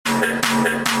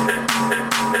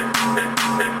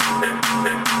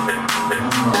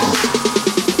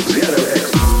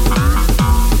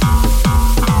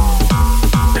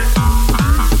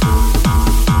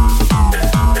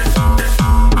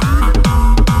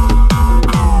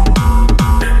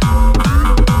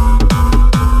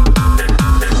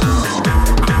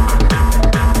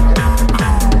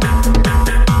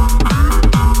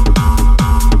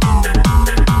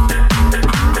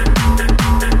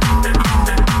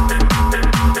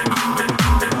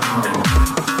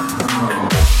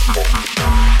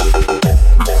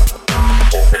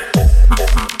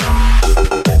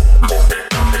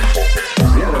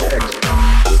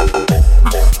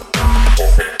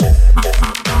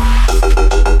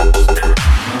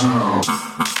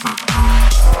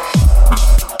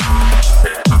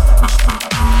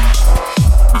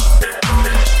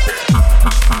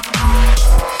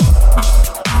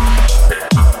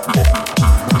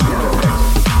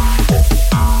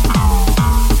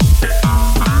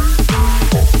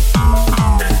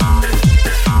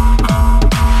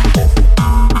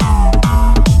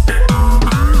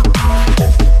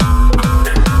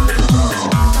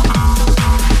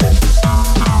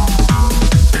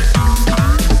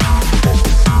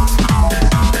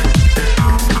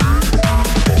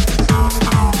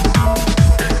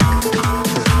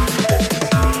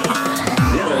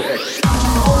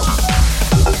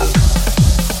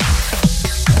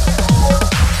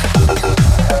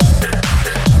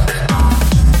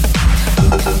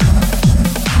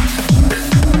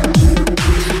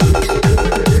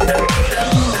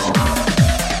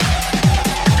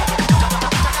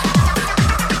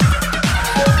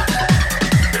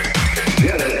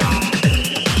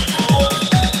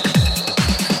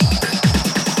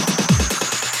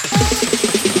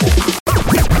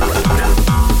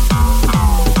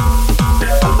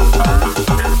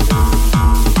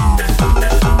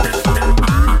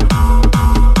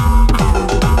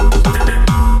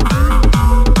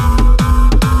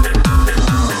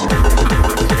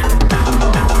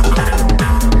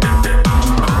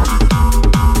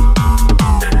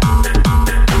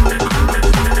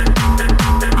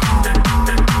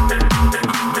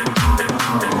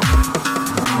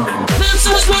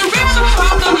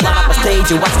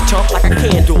chump like a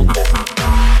candle.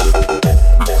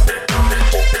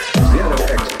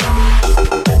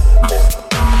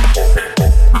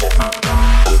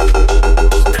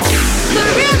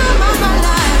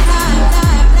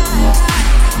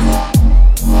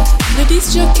 Le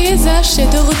disc jockey Zach est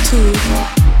de retour.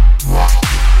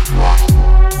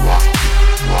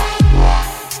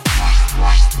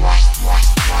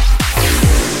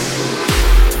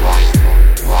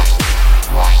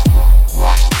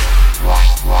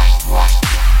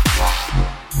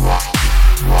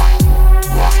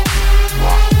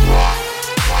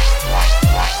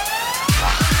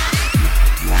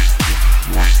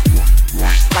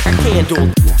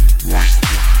 Candle.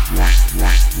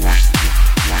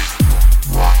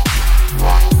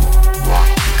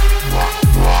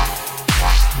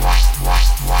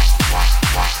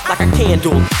 Like a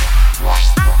candle.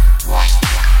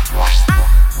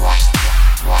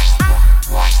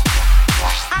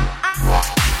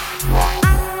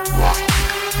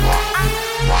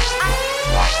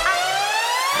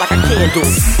 Like a candle.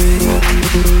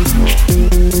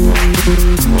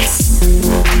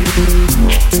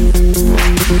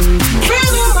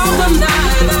 Rhythm of the night.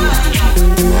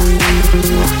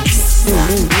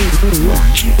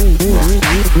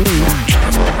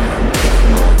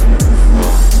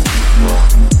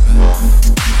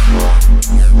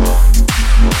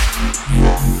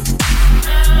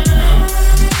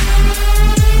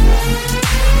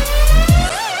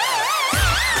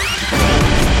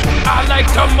 I like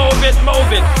to move it,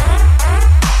 move it.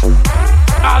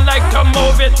 I like to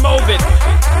move it, move it.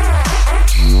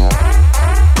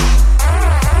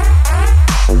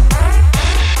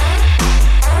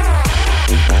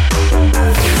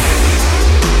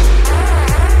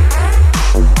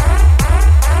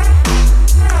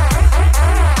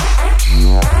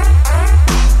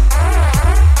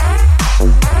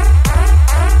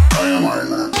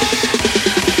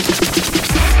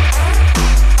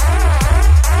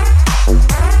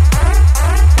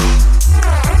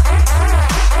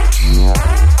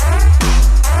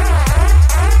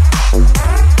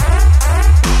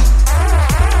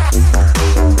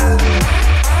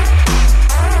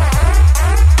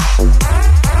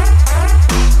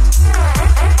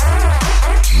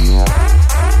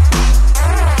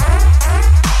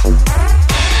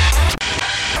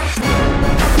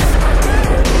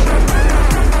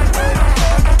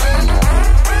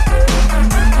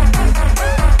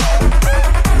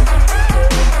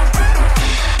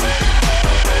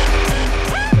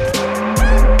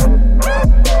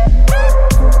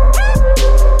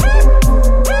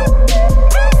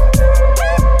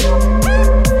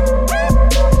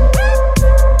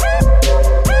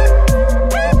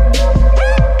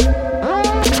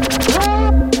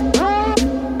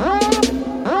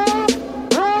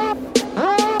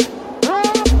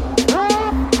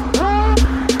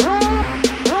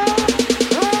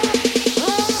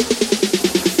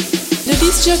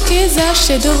 Jockey Zach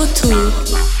est de retour.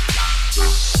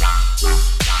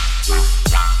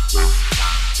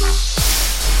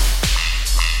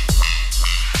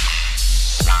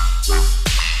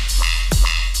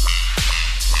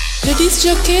 Le disc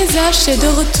jockey Zach est de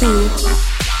retour.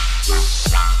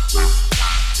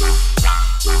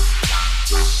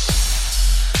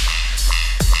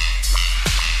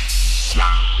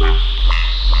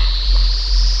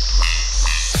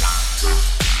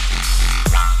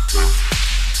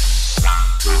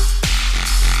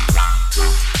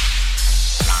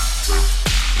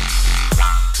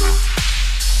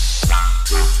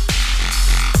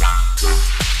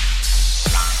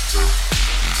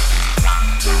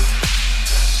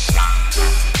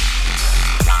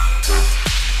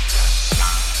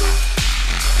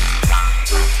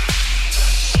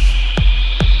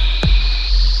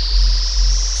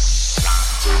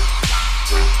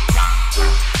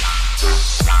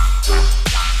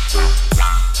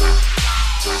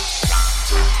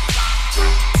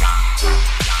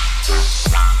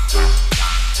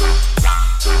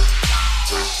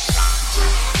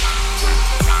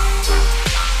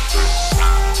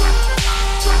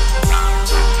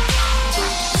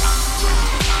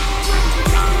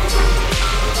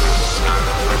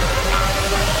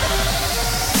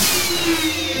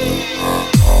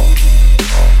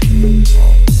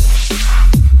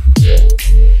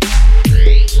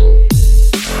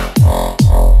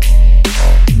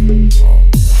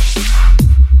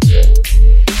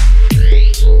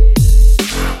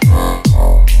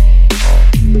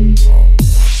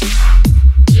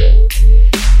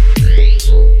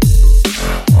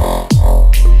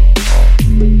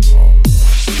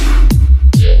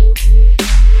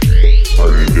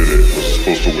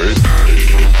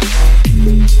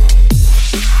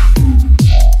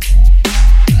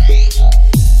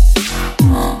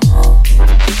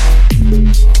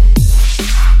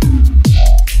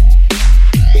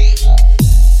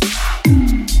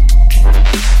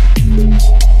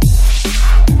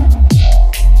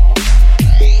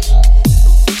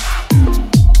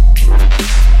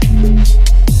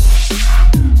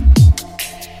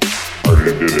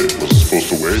 did it. Was it supposed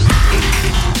to wait?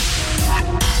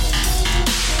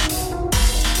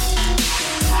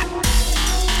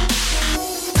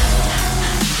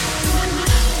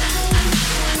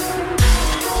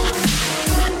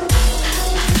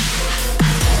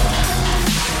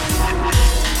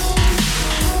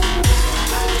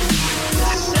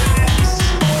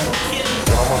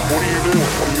 What are you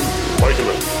doing? What are you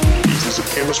making is this a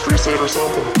chemistry set or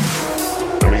something?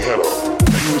 And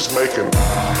he was making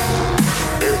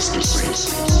ecstasy,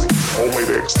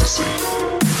 homemade ecstasy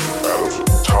out of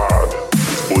Tide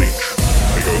with bleach.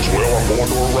 He goes, well, I'm going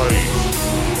to a rave.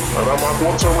 And I'm like,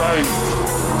 what's a rave?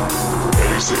 And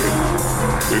he said,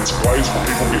 it's a place where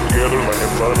people get together and they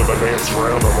have fun and they dance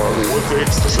around. I'm like, well, what's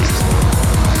ecstasy?